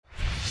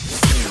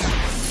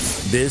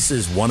This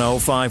is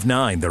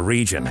 105.9 The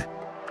Region.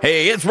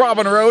 Hey, it's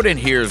Robin Road, and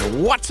here's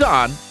what's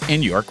on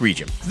in York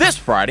Region. This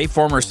Friday,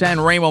 former San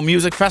Remo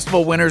Music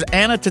Festival winners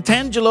Anna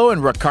Tatangelo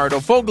and Ricardo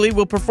Fogli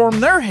will perform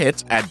their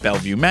hits at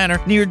Bellevue Manor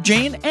near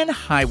Jane and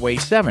Highway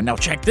 7. Now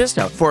check this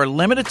out. For a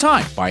limited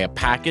time, buy a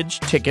package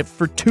ticket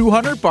for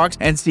 $200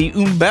 and see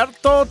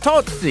Umberto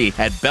Tozzi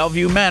at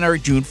Bellevue Manor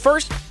June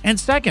 1st and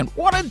 2nd.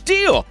 What a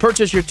deal!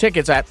 Purchase your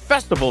tickets at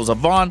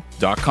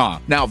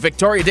festivalsofvaughan.com. Now,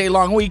 Victoria Day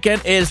long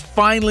weekend is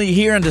finally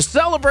here, and to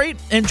celebrate,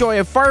 enjoy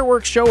a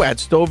fireworks show at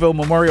Stouffville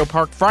Memorial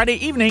Park Friday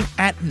evening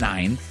at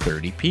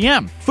 9:30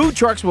 p.m. Food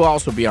trucks will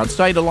also be on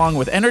site along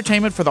with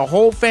entertainment for the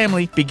whole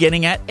family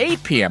beginning at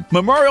 8 p.m.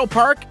 Memorial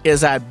Park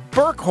is at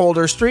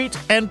Burkholder Street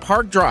and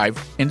Park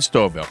Drive in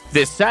Stouffville.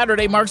 This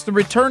Saturday marks the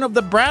return of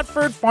the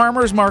Bradford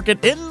Farmers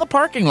Market in the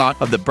parking lot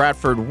of the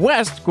Bradford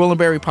West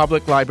Gwillimbury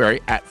Public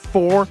Library at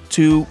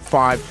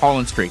 425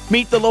 Holland Street.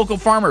 Meet the local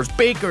farmers,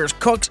 bakers,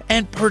 cooks,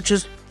 and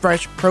purchase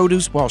fresh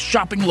produce while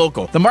shopping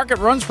local. The market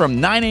runs from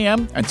 9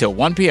 a.m. until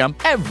 1 p.m.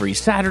 every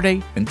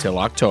Saturday until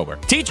October.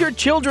 Teach your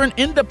children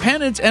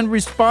independence and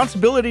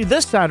responsibility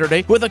this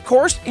Saturday with a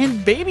course in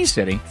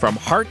babysitting from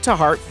Heart to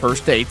Heart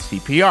First Aid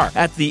CPR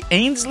at the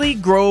Ainsley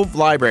Grove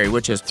Library,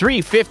 which is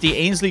 350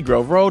 Ainsley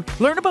Grove Road.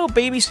 Learn about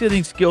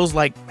babysitting skills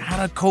like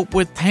how to cope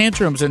with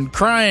tantrums and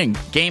crying,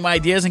 game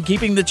ideas and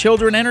keeping the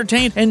children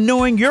entertained, and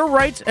knowing your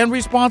rights and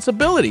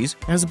responsibilities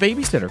as a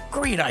babysitter.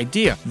 Great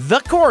idea. The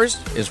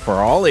course is for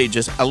all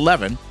ages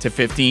 11 to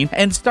 15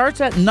 and starts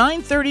at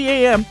 9:30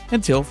 a.m.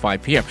 until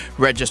 5 p.m.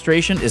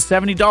 Registration is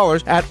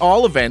 $70 at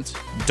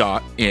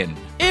allevents.in.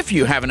 If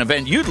you have an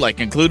event you'd like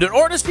included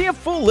or to see a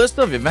full list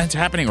of events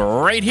happening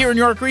right here in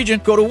York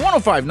Region, go to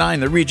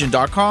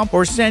 1059theregion.com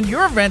or send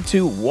your event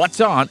to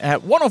what's on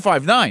at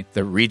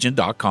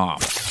 1059theregion.com.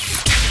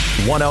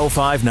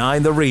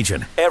 105.9 The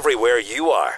Region. Everywhere you are.